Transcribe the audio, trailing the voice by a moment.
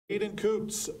Braeden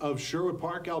Cootes of Sherwood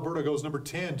Park, Alberta goes number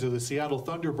 10 to the Seattle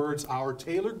Thunderbirds. Our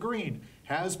Taylor Green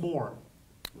has more.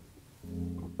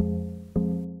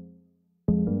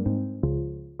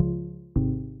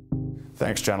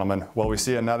 Thanks, gentlemen. Well, we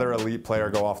see another elite player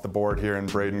go off the board here in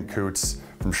Braeden Cootes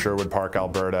from Sherwood Park,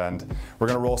 Alberta, and we're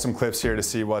going to roll some clips here to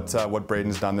see what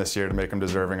Braeden's done this year to make him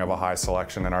deserving of a high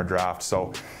selection in our draft.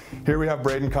 So here we have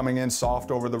Braeden coming in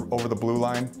soft over the blue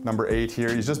line, number 8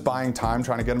 here. He's just buying time,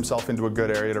 trying to get himself into a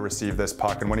good area to receive this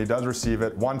puck, and when he does receive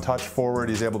it, one touch forward,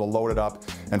 he's able to load it up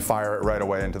and fire it right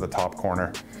away into the top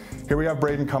corner. Here we have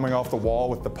Braeden coming off the wall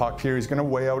with the puck here. He's going to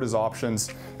weigh out his options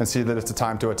and see that it's a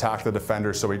time to attack the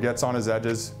defender. So he gets on his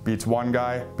edges, beats one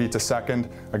guy, beats a second,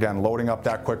 again loading up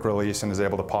that quick release and is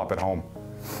able to pop it home.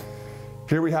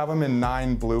 Here we have him in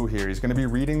 9 blue here. He's going to be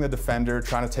reading the defender,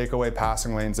 trying to take away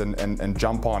passing lanes and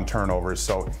jump on turnovers.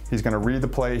 So he's going to read the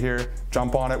play here,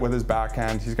 jump on it with his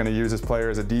backhand. He's going to use his player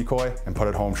as a decoy and put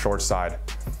it home short side.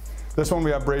 This one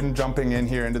we have Braeden jumping in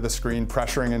here into the screen,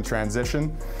 pressuring in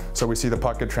transition. So we see the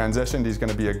puck get transitioned. He's going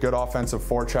to be a good offensive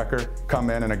forechecker, come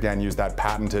in and again use that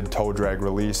patented toe drag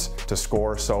release to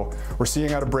score. So we're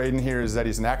seeing out of Braeden here is that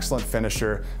he's an excellent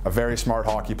finisher, a very smart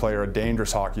hockey player, a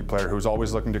dangerous hockey player who's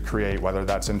always looking to create, whether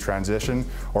that's in transition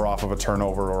or off of a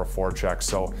turnover or a forecheck.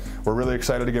 So we're really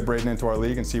excited to get Braeden into our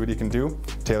league and see what he can do.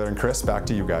 Taylor and Chris, back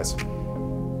to you guys.